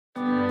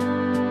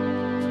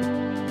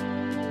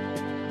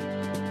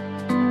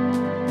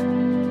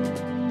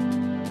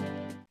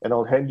and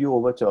I'll hand you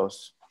over to our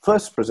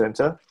first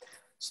presenter,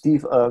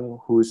 Steve Ng,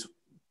 who's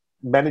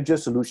Manager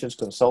Solutions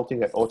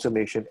Consulting at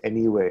Automation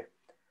Anywhere.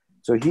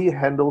 So he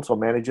handles or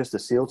manages the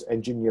sales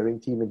engineering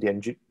team in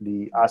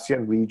the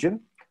ASEAN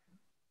region,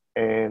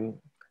 and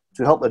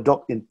to help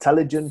adopt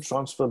intelligent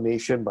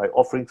transformation by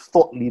offering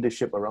thought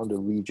leadership around the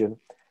region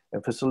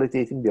and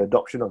facilitating the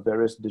adoption of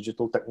various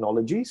digital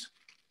technologies.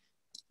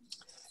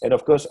 And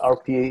of course,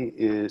 RPA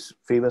is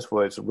famous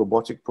for its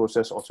robotic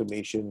process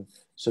automation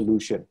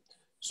solution.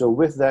 So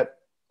with that,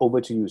 over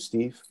to you,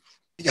 Steve.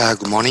 Yeah,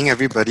 good morning,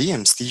 everybody.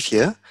 I'm Steve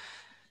here.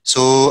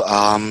 So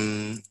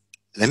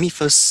let me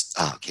first,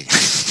 okay.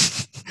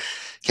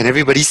 Can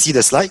everybody see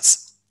the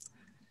slides?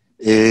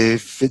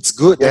 If it's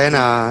good, then,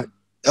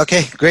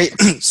 okay, great.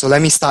 So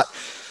let me start.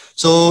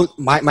 So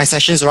my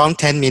session is around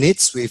 10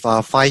 minutes with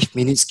 5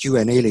 minutes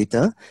Q&A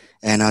later.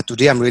 And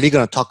today I'm really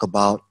going to talk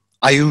about,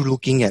 are you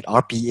looking at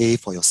RPA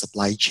for your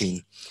supply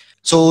chain?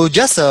 So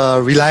just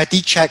a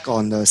reality check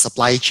on the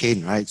supply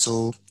chain, right?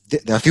 So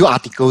there are a few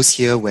articles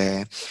here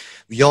where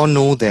we all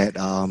know that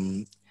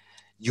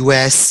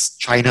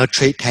US-China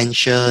trade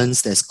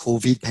tensions, there's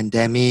COVID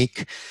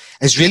pandemic,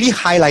 has really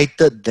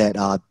highlighted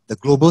that the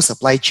global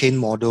supply chain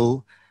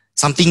model,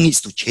 something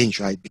needs to change,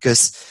 right?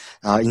 Because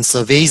in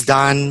surveys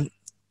done,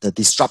 the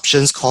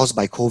disruptions caused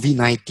by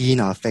COVID-19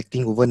 are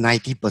affecting over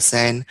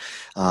 90%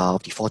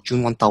 of the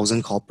Fortune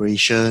 1000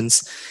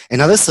 corporations.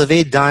 Another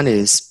survey done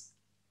is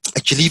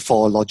actually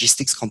for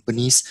logistics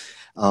companies,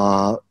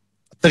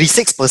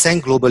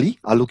 36% globally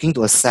are looking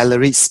to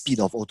accelerate speed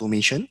of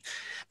automation,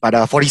 but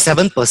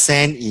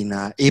 47% in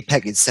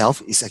APAC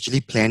itself is actually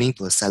planning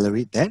to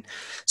accelerate that.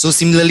 So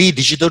similarly,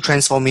 digital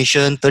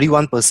transformation,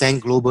 31%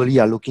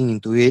 globally are looking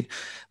into it,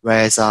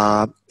 whereas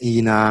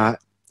in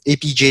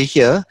APJ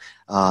here,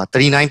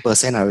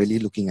 39% are really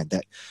looking at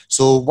that.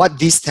 So what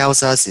this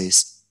tells us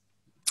is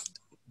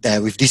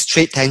that with these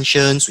trade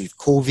tensions, with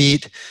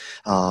COVID,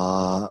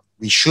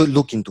 we should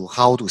look into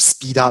how to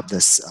speed up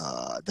this,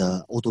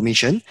 the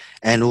automation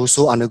and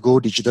also undergo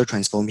digital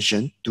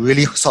transformation to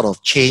really sort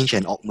of change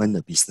and augment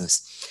the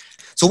business.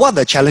 So what are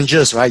the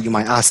challenges, right, you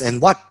might ask, and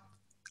what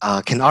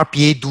can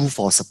RPA do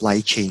for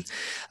supply chain?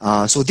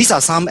 So these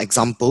are some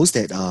examples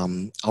that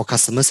our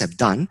customers have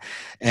done.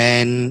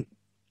 And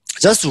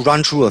just to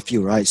run through a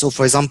few, right? So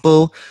for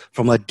example,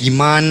 from a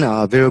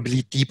demand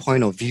variability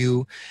point of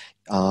view,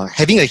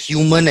 having a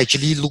human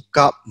actually look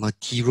up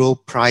material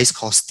price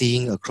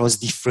costing across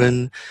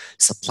different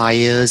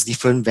suppliers,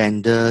 different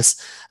vendors,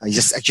 is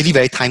just actually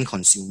very time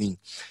consuming.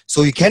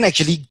 So you can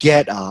actually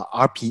get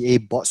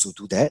RPA bots to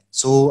do that.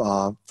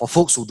 So for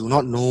folks who do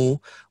not know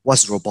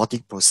what's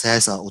robotic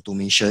process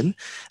automation,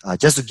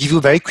 just to give you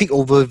a very quick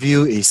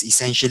overview, is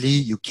essentially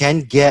you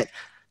can get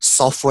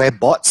software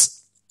bots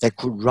that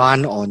could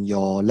run on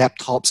your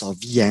laptops or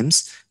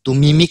VMs to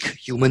mimic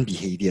human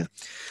behavior.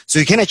 So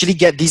you can actually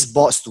get these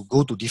bots to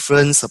go to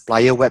different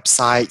supplier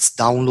websites,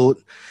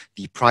 download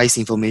the price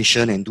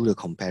information and do the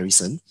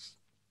comparison.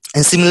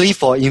 And similarly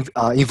for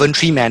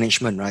inventory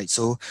management, right?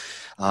 So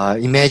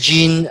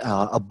imagine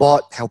a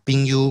bot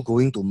helping you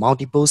going to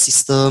multiple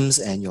systems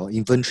and your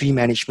inventory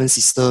management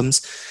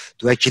systems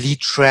to actually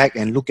track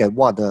and look at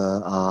what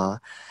the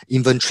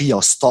inventory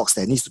or stocks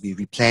that needs to be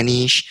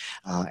replenished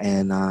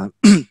and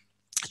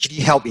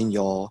actually help in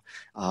your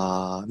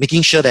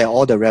making sure that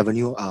all the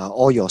revenue,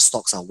 all your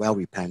stocks are well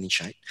replenished,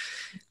 right?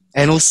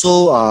 And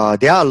also,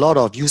 there are a lot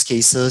of use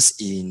cases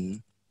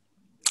in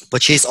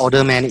purchase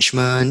order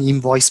management,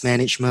 invoice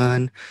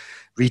management,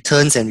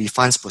 returns and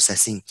refunds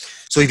processing.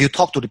 So if you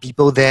talk to the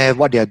people there,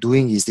 what they are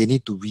doing is they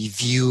need to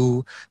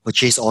review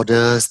purchase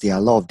orders. There are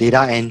a lot of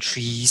data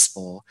entries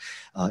for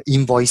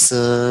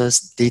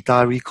invoices,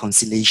 data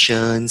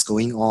reconciliations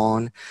going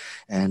on,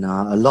 and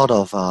a lot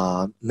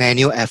of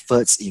manual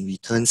efforts in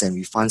returns and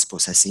refunds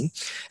processing.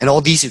 And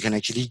all these you can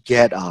actually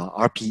get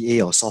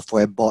RPA or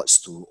software bots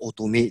to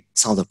automate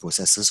some of the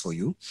processes for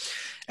you.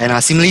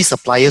 And similarly,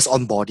 suppliers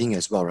onboarding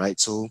as well, right?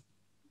 So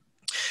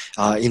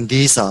in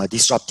this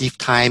disruptive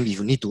time, if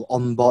you need to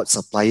onboard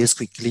suppliers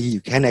quickly, you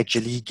can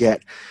actually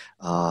get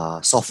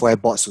software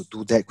bots to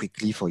do that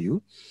quickly for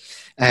you.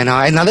 And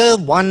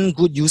another one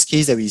good use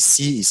case that we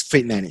see is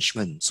freight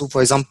management. So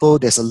for example,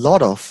 there's a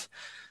lot of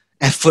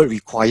effort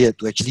required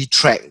to actually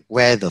track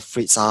where the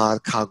freights are,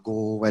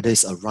 cargo, whether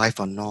it's arrived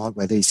or not,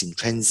 whether it's in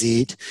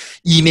transit,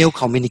 email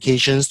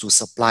communications to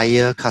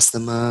supplier,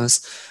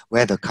 customers,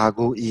 where the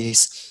cargo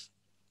is.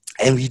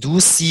 And we do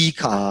see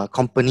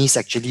companies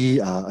actually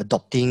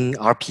adopting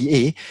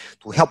RPA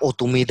to help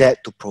automate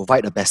that to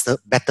provide a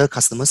better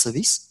customer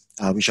service,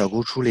 which I'll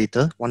go through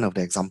later, one of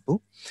the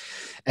example.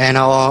 And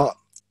our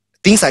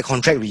things like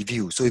contract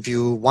review. So if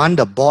you want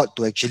the bot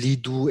to actually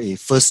do a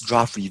first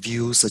draft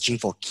review, searching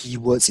for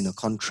keywords in a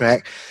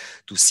contract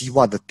to see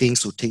what the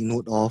things to take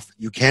note of,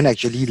 you can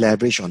actually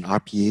leverage on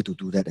RPA to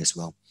do that as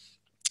well.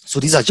 So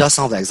these are just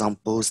some of the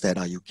examples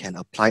that you can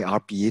apply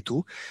RPA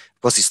to,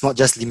 because it's not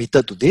just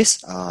limited to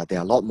this. There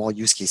are a lot more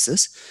use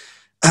cases,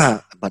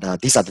 but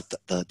these are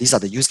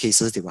the use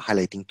cases that we're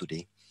highlighting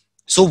today.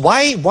 So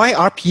why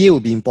RPA will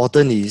be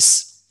important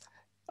is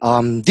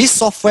These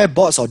software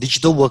bots or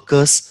digital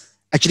workers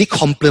actually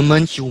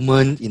complement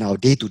human in our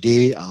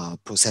day-to-day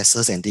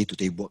processes and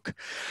day-to-day work.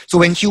 So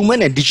when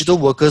human and digital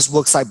workers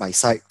work side by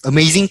side,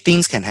 amazing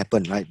things can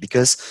happen, right?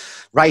 Because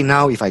right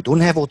now, if I don't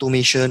have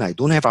automation, I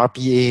don't have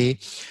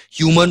RPA,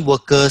 human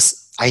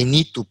workers, I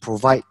need to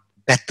provide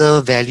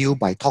better value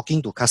by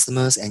talking to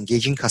customers,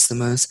 engaging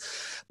customers.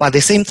 But at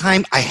the same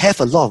time, I have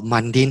a lot of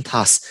mundane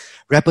tasks,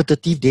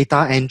 repetitive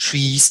data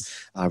entries,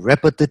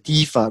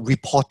 repetitive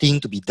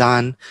reporting to be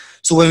done.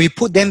 So when we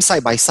put them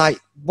side by side,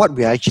 what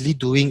we're actually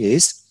doing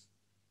is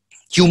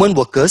human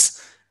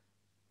workers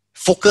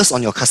focus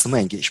on your customer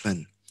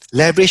engagement,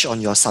 leverage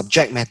on your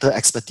subject matter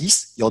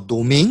expertise, your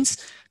domains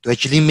to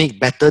actually make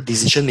better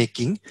decision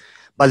making,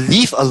 but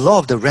leave a lot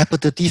of the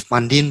repetitive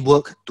mundane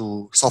work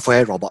to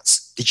software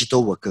robots,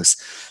 digital workers.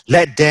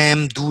 Let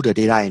them do the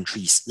data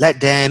entries, let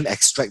them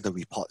extract the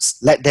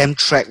reports, let them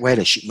track where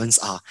the shipments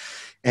are.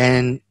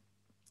 And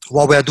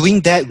while we are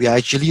doing that, we are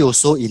actually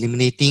also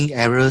eliminating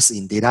errors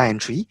in data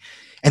entry.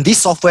 And these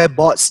software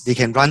bots, they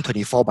can run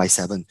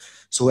 24/7.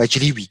 So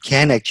actually, we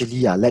can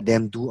actually let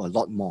them do a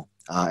lot more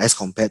as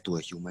compared to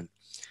a human.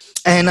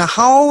 And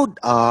how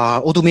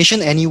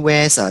Automation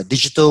Anywhere's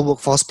digital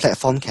workforce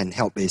platform can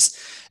help is,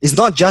 it's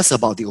not just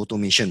about the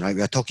automation, right?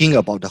 We are talking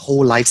about the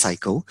whole life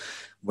cycle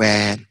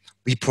where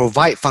we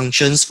provide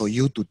functions for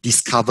you to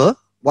discover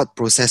what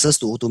processes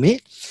to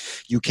automate.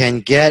 You can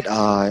get,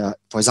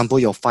 for example,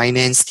 your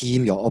finance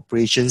team, your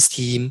operations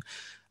team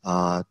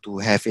to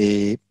have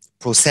a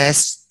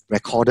process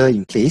recorder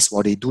in place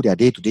while they do their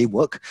day-to-day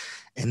work.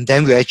 And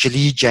then we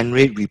actually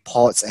generate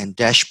reports and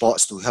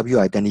dashboards to help you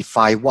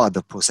identify what are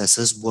the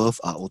processes worth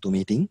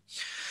automating.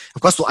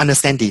 Of course, to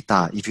understand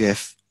data, if you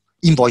have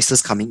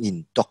invoices coming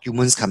in,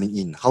 documents coming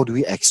in, how do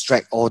we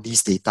extract all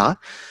these data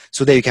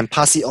so that you can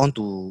pass it on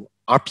to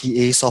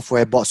RPA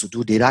software bots to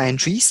do data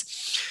entries.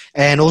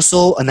 And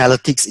also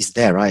analytics is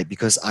there, right?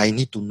 Because I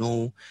need to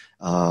know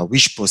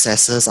which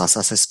processes are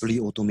successfully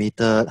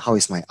automated, how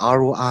is my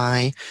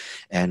ROI,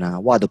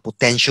 and what are the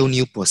potential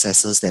new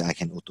processes that I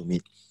can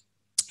automate.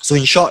 So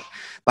in short,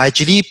 by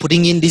actually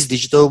putting in this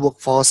digital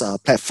workforce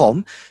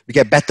platform, we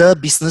get better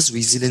business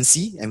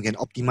resiliency and we can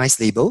optimize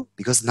labor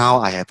because now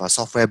I have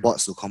software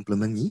bots to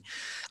complement me.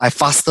 I have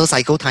faster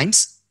cycle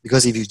times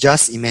because if you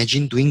just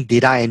imagine doing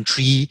data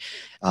entry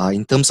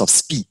in terms of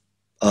speed,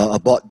 a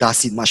bot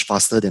does it much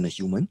faster than a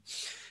human.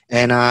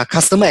 And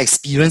customer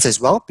experience as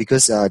well,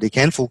 because they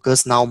can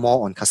focus now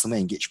more on customer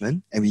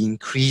engagement and we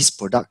increase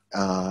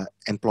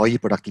employee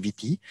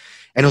productivity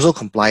and also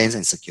compliance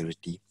and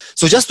security.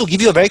 So just to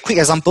give you a very quick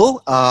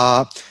example,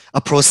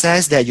 a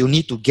process that you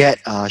need to get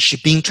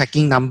shipping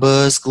tracking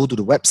numbers, go to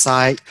the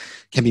website,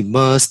 can be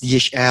MERS,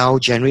 DHL,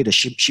 generate the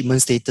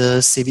shipment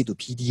status, save it to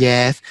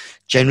PDF,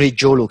 generate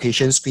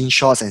geolocation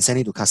screenshots and send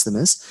it to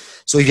customers.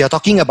 So if you're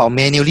talking about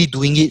manually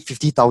doing it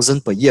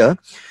 50,000 per year,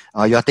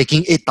 you are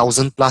taking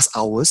 8,000 plus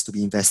hours to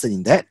be invested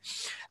in that.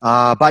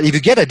 But if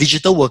you get a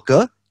digital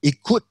worker,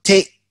 it could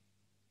take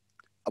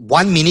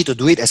 1 minute to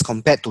do it as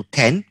compared to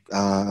 10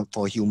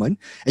 for a human.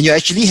 And you're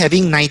actually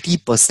having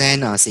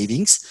 90%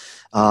 savings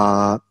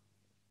on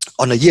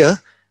a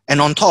year. And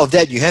on top of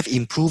that, you have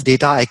improved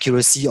data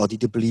accuracy,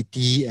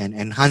 auditability, and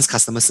enhanced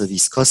customer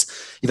service. Because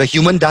if a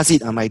human does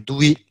it, I might do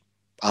it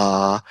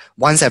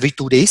once every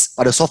 2 days.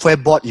 But a software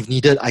bot, if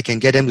needed, I can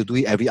get them to do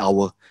it every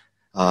hour.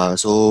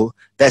 So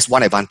that's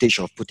one advantage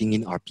of putting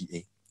in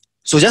RPA.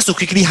 So just to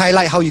quickly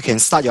highlight how you can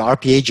start your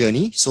RPA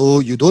journey.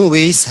 So you don't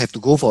always have to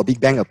go for a big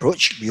bang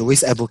approach. We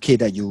always advocate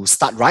that you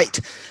start right,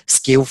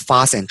 scale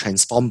fast and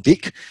transform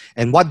big.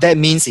 And what that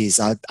means is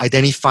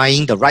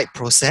identifying the right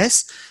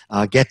process,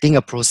 getting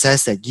a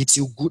process that gives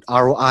you good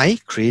ROI,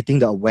 creating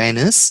the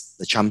awareness,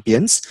 the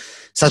champions,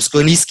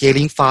 subsequently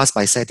scaling fast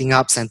by setting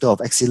up center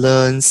of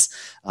excellence,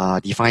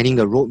 defining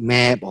the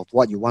roadmap of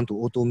what you want to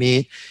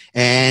automate.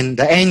 And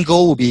the end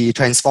goal will be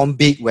transform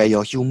big where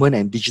your human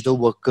and digital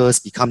workers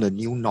become the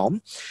new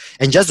norm.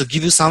 And just to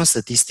give you some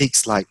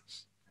statistics, like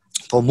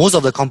for most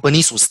of the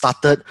companies who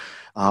started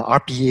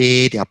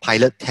RPA, their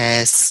pilot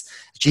tests,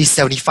 actually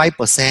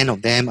 75%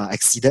 of them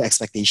exceeded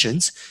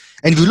expectations.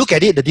 And if you look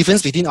at it, the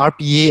difference between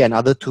RPA and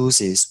other tools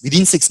is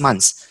within 6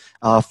 months,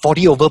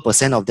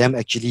 40% of them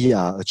actually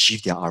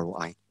achieve their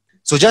ROI.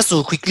 So just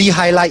to quickly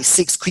highlight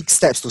 6 quick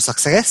steps to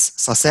success,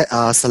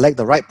 select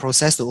the right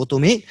process to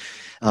automate,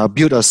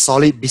 build a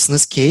solid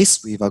business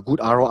case with a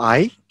good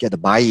ROI, get the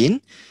buy-in.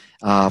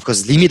 Of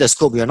course, limit the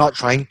scope. We are not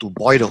trying to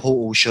boil the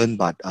whole ocean,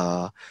 but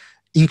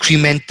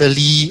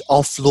incrementally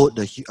offload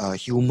the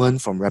human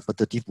from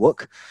repetitive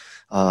work.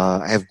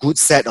 Have good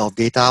set of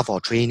data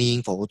for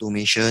training, for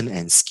automation,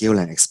 and scale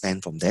and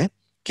expand from there.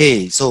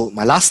 Okay, so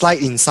my last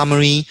slide in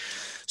summary.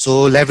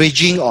 So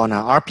leveraging on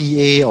an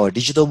RPA or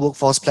digital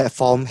workforce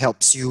platform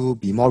helps you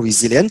be more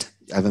resilient.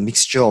 You have a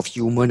mixture of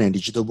human and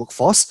digital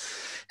workforce.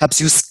 Helps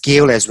you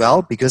scale as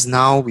well because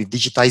now with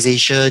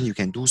digitization, you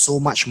can do so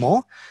much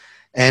more.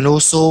 And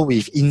also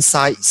with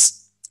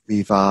insights,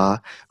 with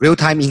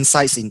real-time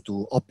insights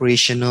into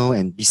operational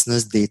and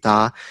business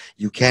data,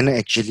 you can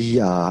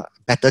actually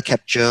better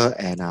capture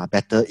and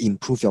better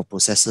improve your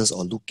processes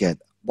or look at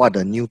what are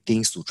the new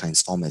things to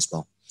transform as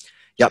well.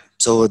 Yep,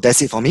 so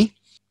that's it for me.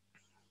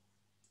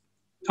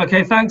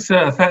 Okay, thanks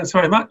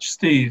very much,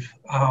 Steve.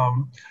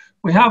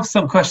 We have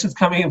some questions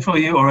coming in for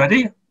you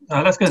already.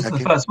 Let's go to the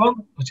first one,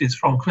 which is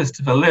from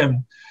Christopher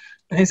Lim.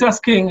 And he's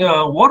asking,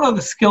 what are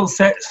the skill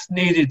sets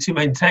needed to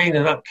maintain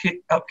and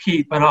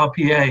upkeep an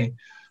RPA?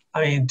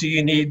 I mean, do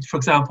you need, for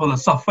example, a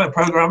software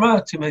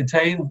programmer to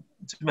maintain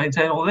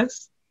all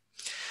this?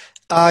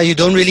 You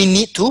don't really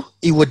need to.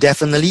 It would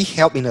definitely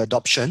help in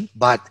adoption,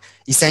 but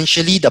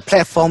essentially the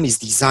platform is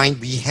designed.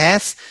 We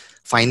have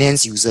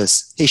finance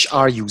users,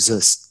 HR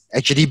users,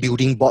 actually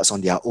building bots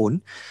on their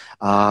own.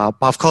 But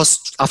of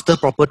course, after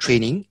proper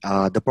training,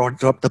 the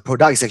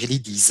product is actually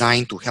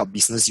designed to help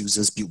business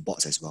users build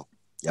bots as well.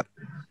 Yep.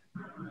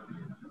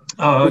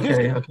 Oh,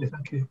 okay. Okay,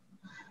 thank you.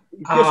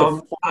 Here's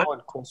a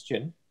follow-on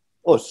question.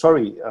 Oh,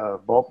 sorry,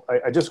 Bob.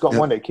 I just got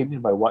one that came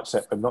in by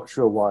WhatsApp. I'm not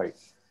sure why.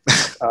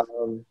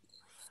 Go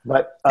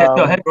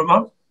ahead,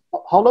 Ramon.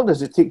 How long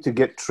does it take to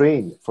get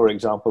trained, for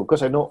example?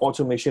 Because I know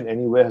Automation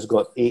Anywhere has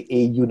got a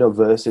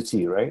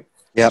university, right?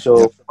 Yep,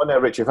 so on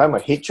average, if I'm a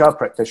HR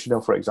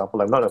practitioner, for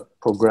example, I'm not a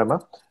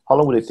programmer, how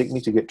long would it take me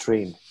to get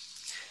trained?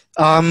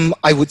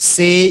 I would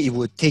say it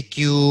would take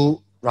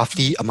you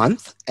roughly a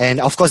month. And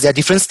of course, there are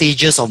different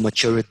stages of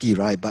maturity,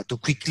 right? But to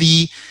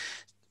quickly,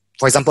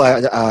 for example,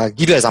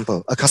 give you an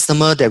example, a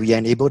customer that we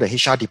enable the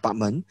HR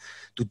department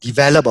to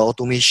develop an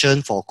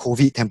automation for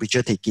COVID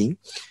temperature taking,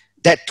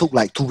 that took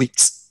like 2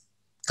 weeks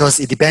because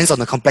it depends on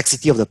the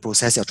complexity of the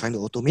process you're trying to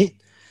automate.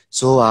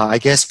 So I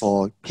guess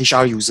for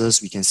HR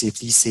users, we can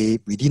safely say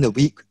within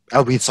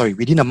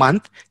within a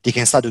month, they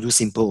can start to do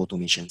simple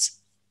automations.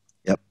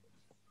 Yep.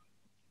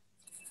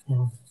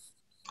 All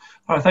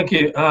right, thank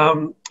you.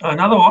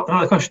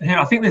 Another question here.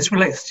 I think this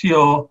relates to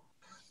your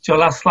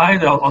last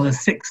slide on the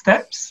 6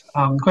 steps.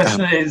 The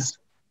question is,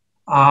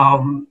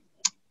 how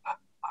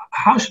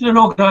should an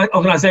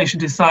organization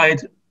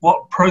decide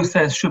what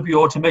process should be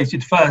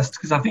automated first?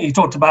 Because I think you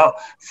talked about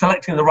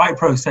selecting the right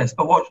process,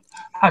 but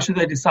how should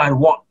they decide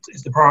what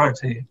is the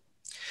priority?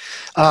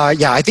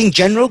 I think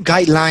general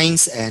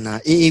guidelines and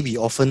AA, we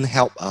often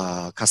help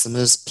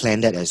customers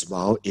plan that as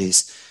well,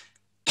 is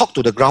talk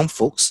to the ground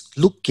folks,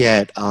 look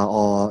at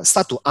or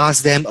start to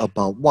ask them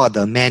about what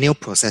are the manual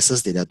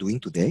processes that they're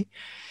doing today.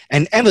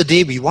 And end of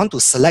the day, we want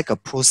to select a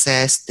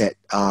process that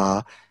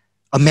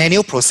a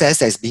manual process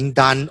that's being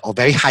done or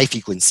very high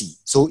frequency.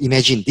 So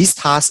imagine this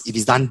task, if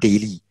it's done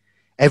daily,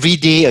 every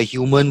day a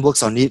human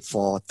works on it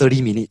for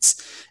 30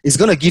 minutes. It's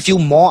going to give you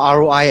more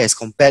ROI as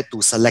compared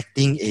to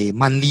selecting a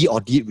monthly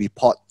audit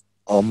report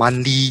or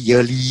monthly,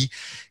 yearly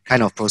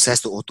kind of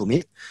process to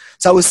automate.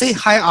 So I would say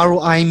high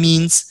ROI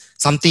means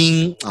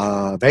something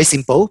very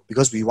simple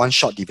because we want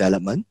short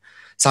development,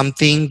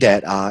 something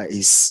that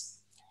is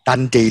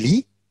done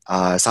daily,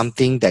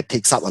 something that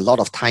takes up a lot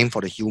of time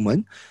for the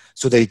human,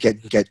 so that you can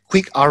get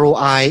quick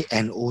ROI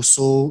and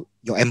also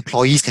your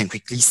employees can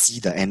quickly see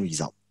the end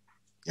result.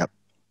 Yep.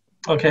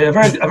 Okay, a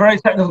very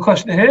technical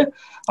question here.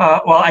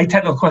 A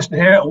technical question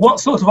here. What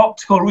sort of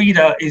optical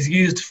reader is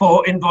used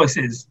for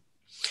invoices?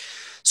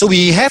 So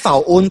we have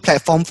our own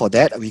platform for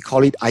that. We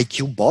call it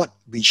IQ Bot,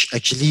 which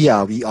actually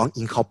we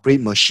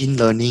incorporate machine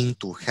learning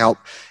to help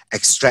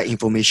extract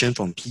information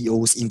from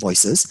POs,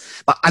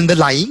 invoices. But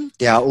underlying,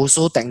 there are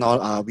also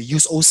we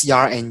use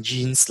OCR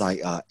engines like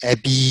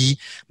Abby,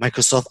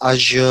 Microsoft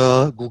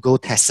Azure, Google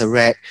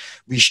Tesseract,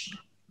 which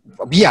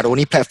we are the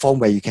only platform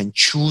where you can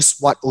choose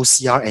what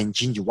OCR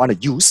engine you want to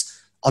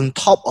use on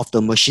top of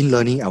the machine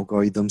learning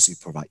algorithms we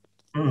provide.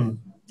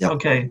 Yep.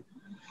 Okay.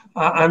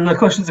 And the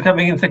questions are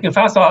coming in thick and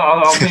fast, so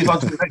I'll move on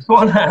to the next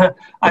one.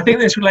 I think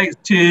this relates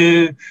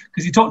to,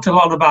 because you talked a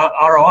lot about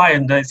ROI,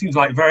 and it seems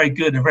like very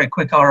good and very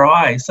quick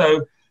ROI.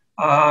 So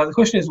the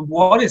question is,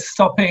 what is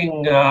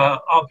stopping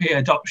RPA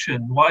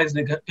adoption? Why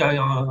isn't it going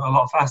on a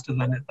lot faster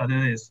than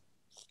it is?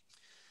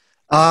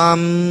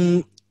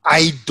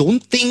 I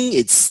don't think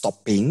it's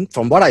stopping.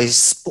 From what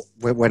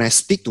when I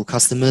speak to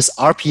customers,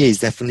 RPA is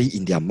definitely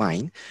in their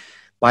mind.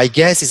 But I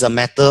guess it's a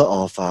matter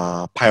of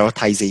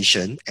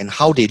prioritization and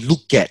how they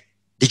look at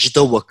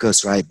digital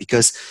workers, right?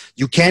 Because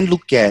you can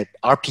look at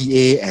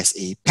RPA as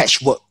a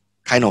patchwork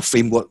kind of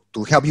framework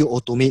to help you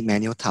automate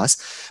manual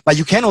tasks. But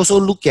you can also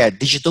look at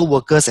digital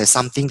workers as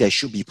something that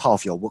should be part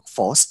of your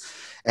workforce.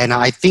 And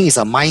I think it's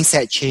a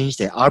mindset change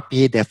that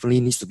RPA definitely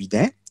needs to be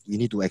there. You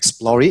need to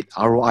explore it.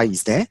 ROI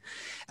is there.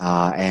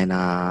 And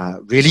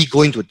really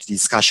go into the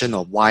discussion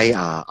of why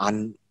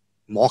aren't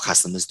more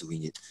customers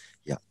doing it.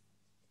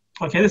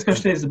 Okay, this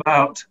question is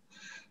about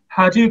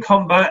how do you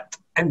combat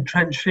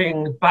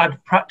entrenching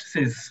bad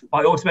practices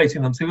by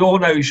automating them? So we all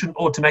know you shouldn't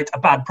automate a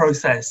bad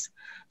process.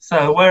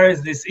 So where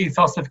is this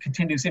ethos of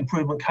continuous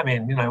improvement come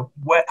in? You know,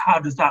 how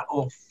does that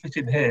all fit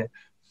in here?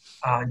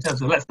 In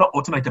terms of let's not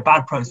automate a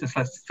bad process,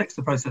 let's fix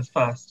the process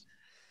first.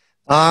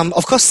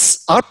 Of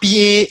course,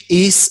 RPA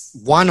is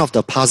one of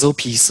the puzzle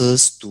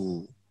pieces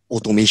to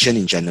automation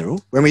in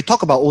general. When we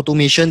talk about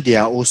automation,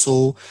 there are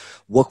also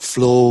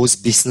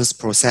workflows, business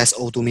process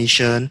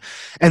automation.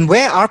 And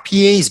where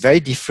RPA is very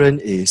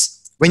different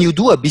is when you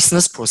do a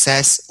business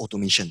process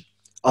automation,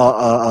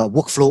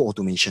 workflow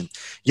automation.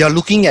 You're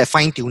looking at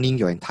fine-tuning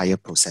your entire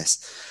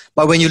process.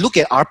 But when you look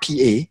at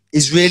RPA,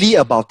 it's really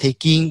about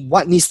taking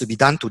what needs to be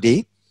done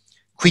today,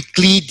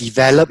 quickly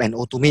develop and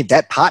automate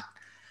that part,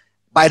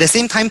 but at the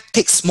same time,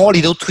 take small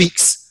little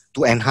tweaks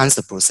to enhance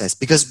the process,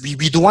 because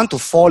we don't want to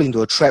fall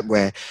into a trap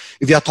where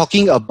if you are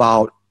talking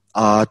about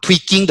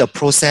tweaking the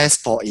process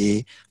for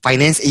a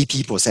finance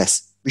AP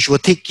process, which will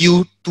take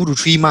you 2 to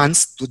 3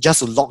 months to just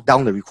to lock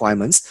down the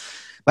requirements.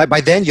 But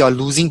by then, you're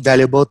losing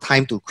valuable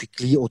time to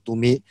quickly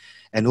automate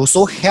and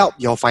also help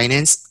your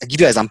finance. I'll give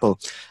you an example.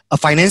 A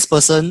finance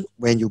person,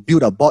 when you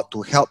build a bot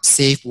to help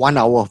save 1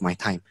 hour of my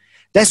time,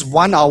 that's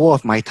 1 hour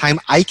of my time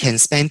I can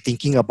spend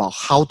thinking about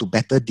how to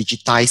better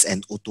digitize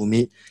and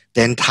automate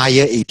the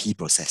entire AP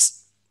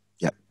process.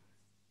 Yep.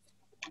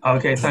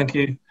 Okay, thank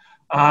you.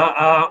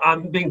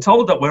 I'm being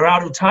told that we're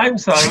out of time,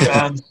 so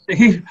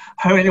Steve,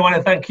 I really want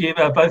to thank you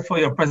both for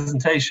your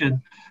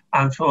presentation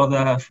and for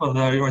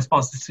your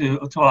responses to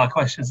all our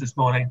questions this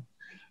morning.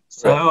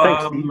 So,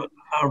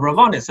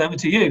 Ramon, it's over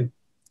to you.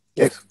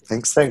 Yes,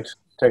 thanks,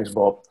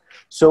 Bob.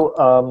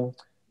 So,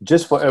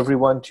 just for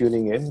everyone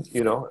tuning in,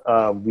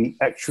 we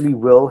actually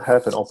will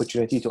have an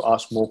opportunity to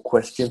ask more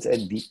questions at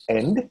the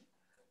end.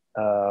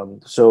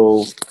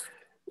 So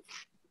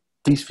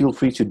please feel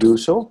free to do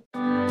so.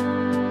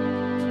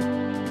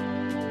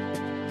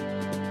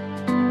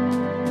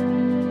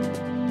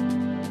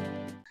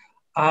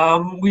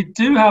 We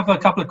do have a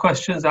couple of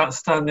questions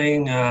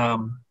outstanding.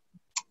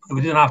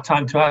 We didn't have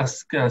time to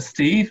ask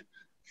Steve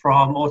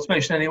from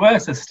Automation Anywhere.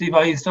 So Steve,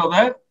 are you still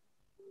there?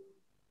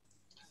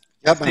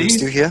 Yep, Steve? I'm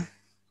still here.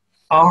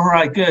 All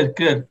right, good.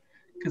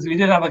 Because we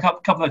did have a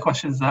couple of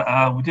questions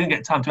that we didn't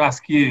get time to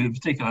ask you in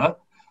particular.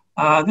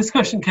 This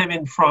question came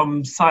in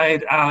from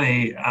Syed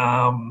Ali.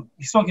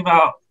 He's talking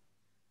about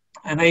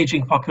an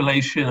aging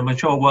population, a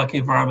mature work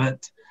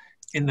environment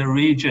in the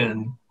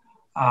region.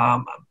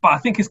 But I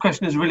think his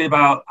question is really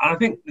about, and I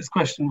think this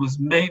question was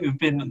maybe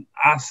been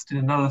asked in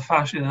another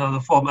fashion, in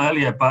another form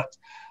earlier, but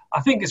I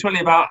think it's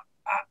really about,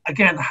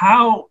 again,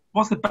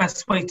 what's the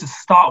best way to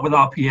start with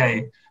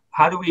RPA?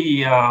 How do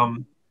we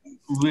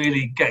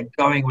really get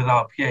going with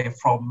RPA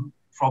from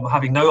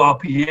having no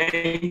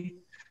RPA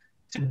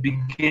to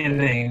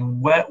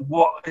beginning?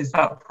 What is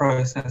that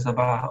process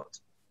about?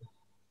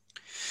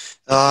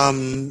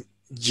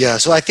 Yeah,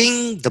 so I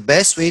think the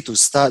best way to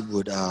start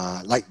would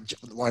like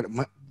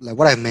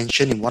what I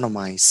mentioned in one of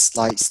my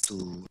slides,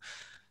 to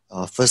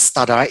first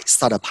start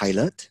a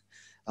pilot,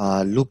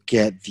 look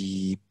at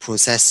the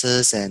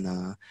processes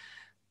and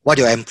what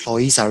your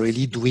employees are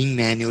really doing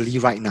manually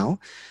right now.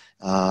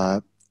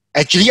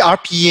 Actually,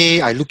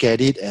 RPA, I look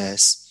at it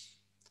as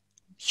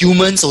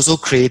humans also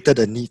created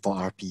a need for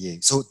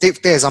RPA. So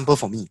take example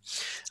for me.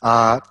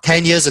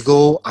 10 years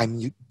ago,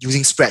 I'm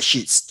using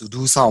spreadsheets to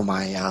do some of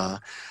my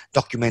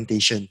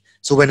documentation.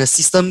 So when a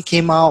system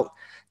came out,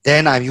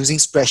 then I'm using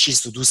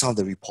spreadsheets to do some of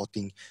the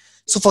reporting.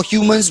 So for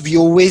humans, we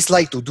always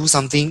like to do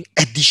something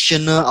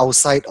additional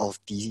outside of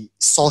the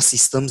source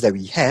systems that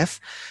we have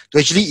to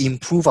actually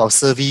improve our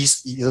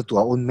service, either to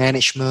our own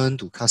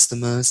management, to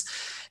customers.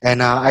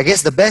 And I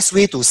guess the best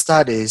way to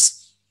start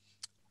is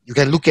you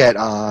can look at,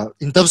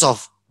 in terms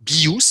of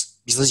BUs,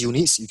 business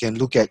units, you can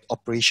look at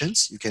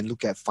operations, you can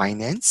look at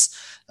finance.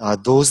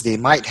 Those, they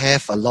might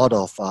have a lot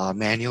of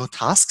manual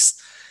tasks.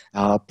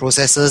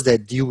 Processes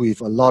that deal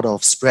with a lot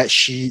of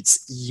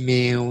spreadsheets,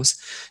 emails.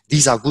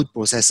 These are good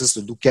processes to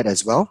look at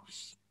as well.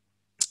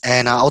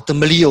 And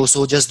ultimately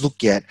also just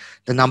look at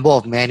the number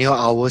of manual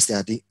hours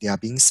that they are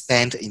being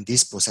spent in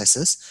these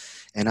processes.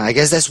 And I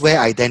guess that's where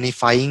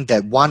identifying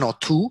that one or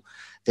two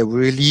that will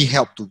really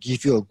help to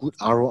give you a good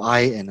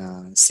ROI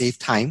and save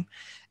time,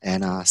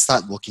 and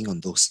start working on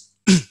those.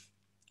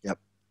 Yep.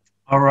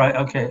 All right.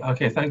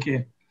 Okay. Thank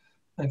you.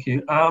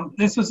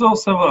 This is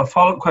also a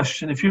follow-up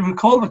question. If you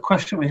recall the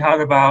question we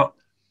had about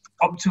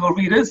optical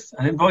readers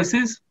and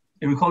invoices,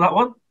 you recall that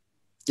one?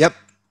 Yep.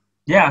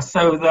 Yeah,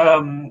 so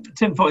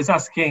Tim Ford is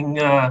asking,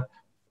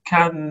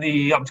 can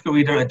the optical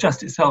reader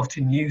adjust itself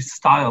to new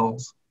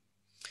styles?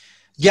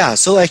 Yeah,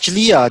 so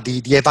actually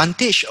the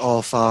advantage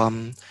of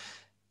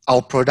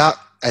our product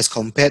as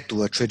compared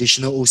to a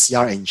traditional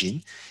OCR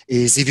engine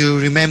is, if you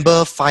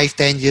remember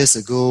 5-10 years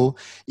ago,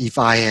 if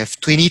I have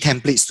 20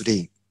 templates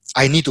today,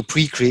 I need to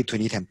pre-create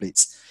 20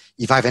 templates.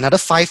 If I have another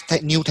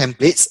 5 new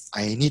templates,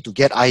 I need to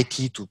get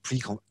IT to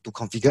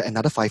configure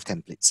another 5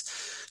 templates.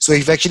 So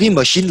if actually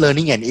machine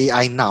learning and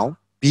AI now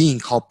being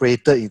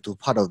incorporated into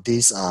part of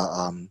this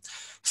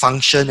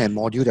function and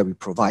module that we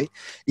provide,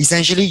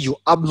 essentially you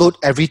upload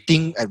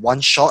everything at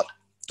one shot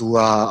to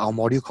our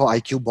module called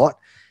IQ Bot,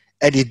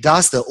 and it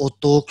does the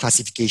auto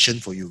classification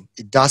for you.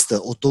 It does the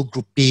auto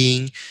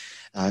grouping.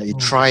 It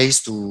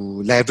tries to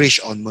leverage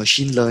on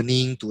machine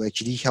learning to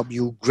actually help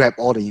you grab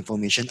all the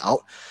information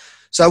out.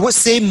 So I would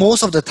say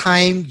most of the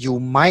time you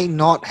might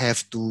not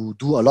have to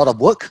do a lot of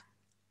work.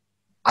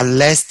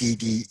 unless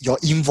your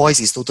invoice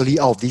is totally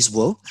out of this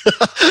world.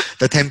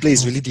 The template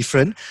is really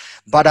different.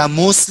 But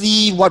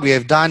mostly what we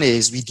have done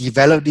is we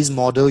developed this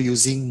model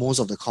using most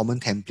of the common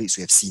templates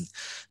we have seen.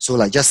 So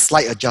like just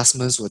slight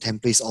adjustments to the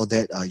templates, all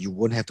that, you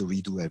won't have to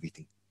redo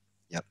everything.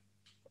 Yep.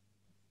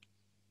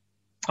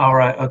 All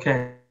right,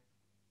 okay.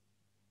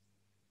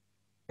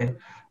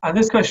 And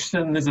this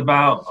question is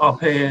about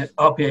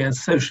RPA and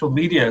social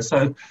media.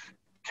 So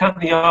can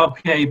the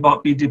RPA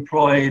bot be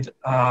deployed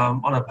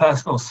on a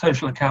personal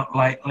social account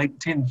like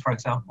LinkedIn, for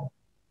example?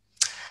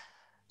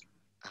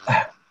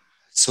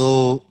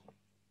 So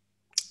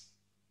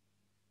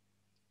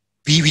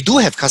we do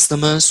have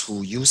customers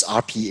who use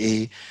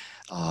RPA.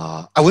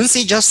 I wouldn't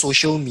say just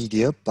social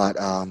media, but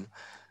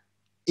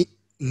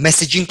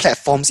messaging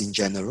platforms in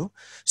general.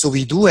 So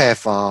we do have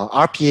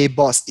RPA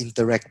bots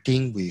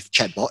interacting with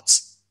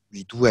chatbots.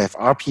 We do have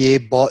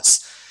RPA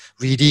bots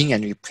reading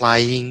and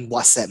replying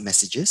WhatsApp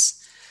messages.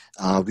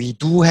 We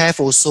do have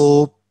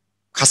also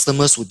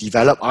customers who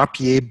develop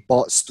RPA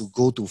bots to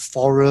go to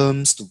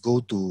forums, to go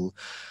to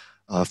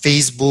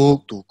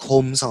Facebook, to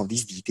comb some of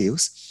these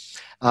details.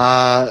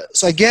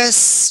 So I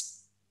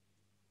guess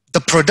the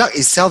product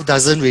itself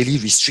doesn't really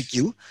restrict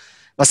you,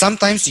 but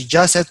sometimes you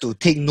just have to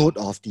take note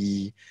of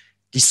the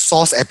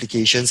source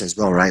applications as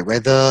well, right?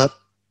 Whether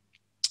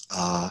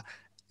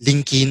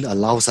LinkedIn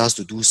allows us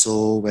to do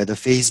so, whether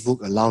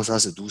Facebook allows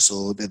us to do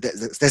so,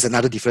 that's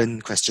another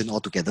different question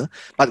altogether.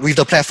 But with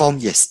the platform,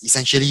 yes,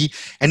 essentially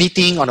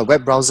anything on a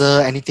web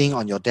browser, anything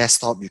on your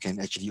desktop, you can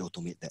actually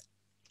automate that.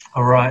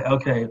 All right,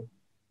 okay.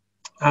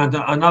 And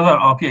another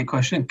RPA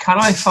question, can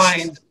I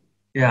find,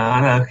 yeah,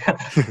 I know,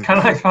 can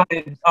I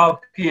find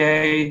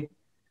RPA,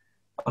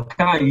 or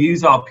can I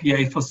use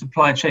RPA for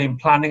supply chain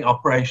planning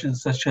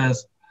operations such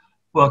as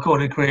work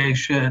order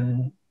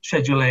creation,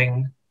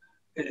 scheduling?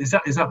 Is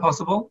that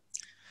possible?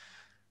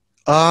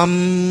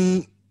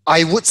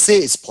 I would say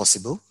it's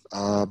possible,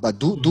 but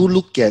do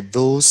look at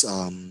those.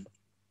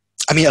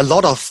 I mean, a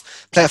lot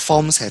of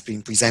platforms have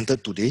been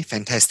presented today,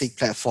 fantastic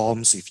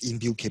platforms with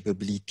inbuilt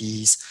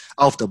capabilities,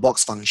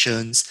 out-of-the-box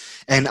functions,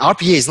 and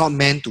RPA is not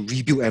meant to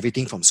rebuild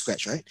everything from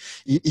scratch, right?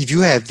 If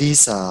you have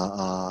these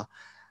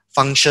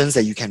functions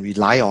that you can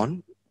rely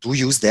on, do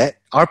use that.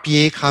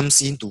 RPA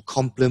comes in to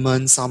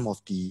complement some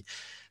of the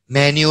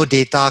manual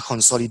data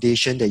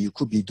consolidation that you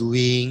could be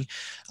doing,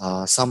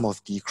 some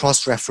of the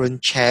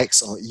cross-reference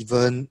checks, or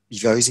even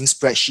if you're using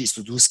spreadsheets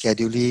to do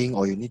scheduling,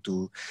 or you need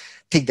to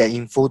take that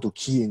info to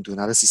key into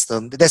another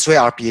system. That's where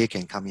RPA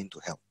can come in to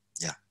help.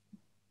 Yeah.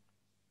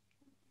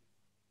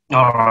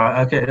 All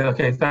right.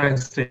 Okay.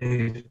 Thanks,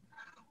 Steve.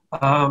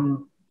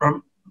 Ramon,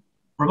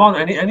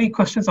 any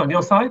questions on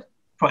your side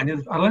for any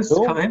of the analysts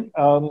come in?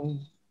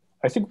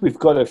 I think we've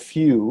got a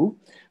few,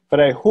 but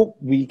I hope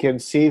we can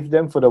save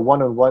them for the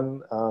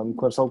one-on-one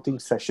consulting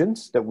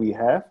sessions that we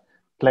have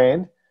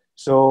planned.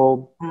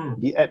 So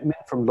the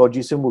admin from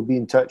LogiSYM will be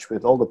in touch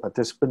with all the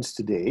participants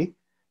today.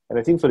 And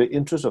I think for the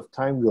interest of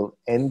time, we'll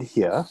end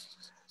here.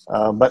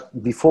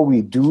 But before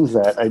we do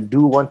that, I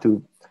do want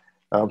to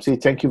say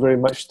thank you very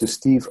much to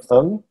Steve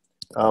Ng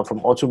from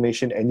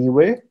Automation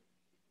Anywhere.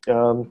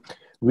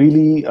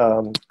 Really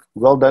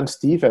well done,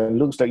 Steve. And it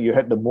looks like you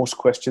had the most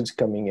questions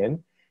coming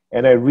in.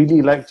 And I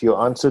really liked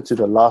your answer to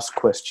the last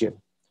question.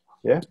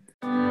 Yeah.